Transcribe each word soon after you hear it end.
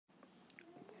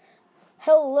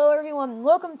Hello, everyone.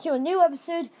 Welcome to a new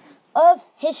episode of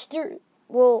History.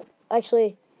 Well,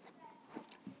 actually,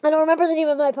 I don't remember the name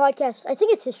of my podcast. I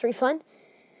think it's History Fun.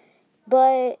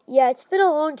 But, yeah, it's been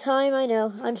a long time, I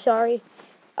know. I'm sorry.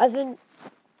 I've just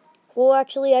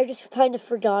kind of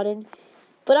forgotten.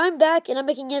 But I'm back, and I'm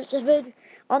making an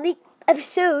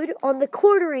episode on the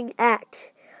Quartering Act.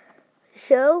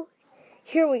 So,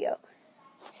 here we go.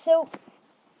 So,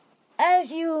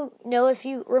 as you know, if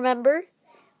you remember,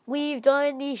 we've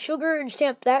done the Sugar and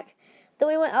Stamp Act. Then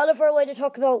we went out of our way to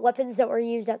talk about weapons that were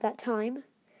used at that time.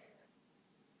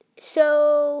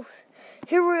 So,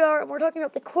 here we are, and we're talking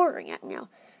about the Quartering Act now.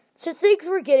 So things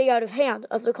were getting out of hand.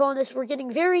 As the colonists were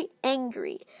getting very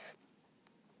angry.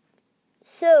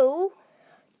 So,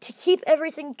 to keep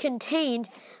everything contained,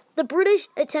 the British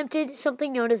attempted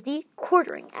something known as the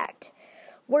Quartering Act,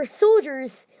 where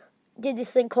soldiers did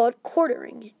this thing called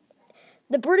quartering.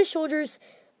 The British soldiers,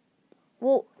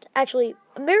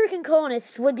 American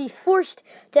colonists would be forced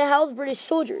to house British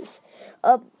soldiers,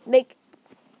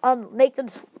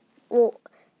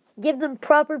 give them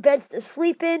proper beds to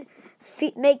sleep in,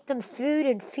 make them food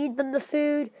and feed them the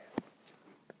food.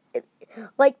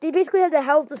 They basically had to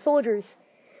house the soldiers,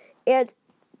 and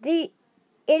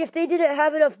if they didn't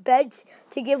have enough beds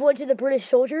to give one to the British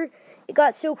soldier, it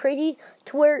got so crazy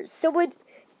to where someone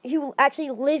who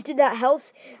actually lived in that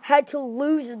house had to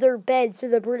lose their bed so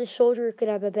the British soldier could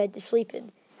have a bed to sleep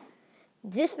in.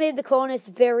 This made the colonists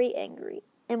very angry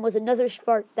and was another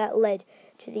spark that led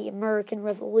to the American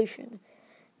Revolution,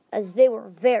 as they were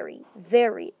very,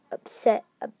 very upset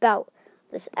about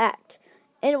this act.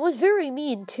 And it was very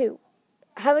mean, too,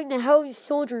 having to house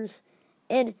soldiers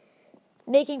and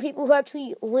making people who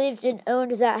actually lived and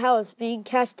owned that house being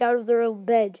cast out of their own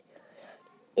bed.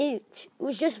 It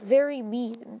was just very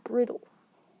mean and brutal.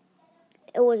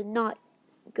 It was not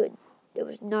good. It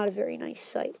was not a very nice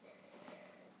sight.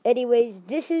 Anyways,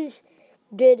 this has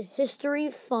been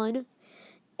History Fun,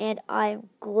 and I'm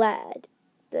glad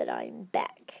that I'm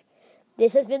back.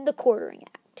 This has been the Quartering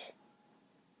Act.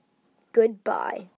 Goodbye.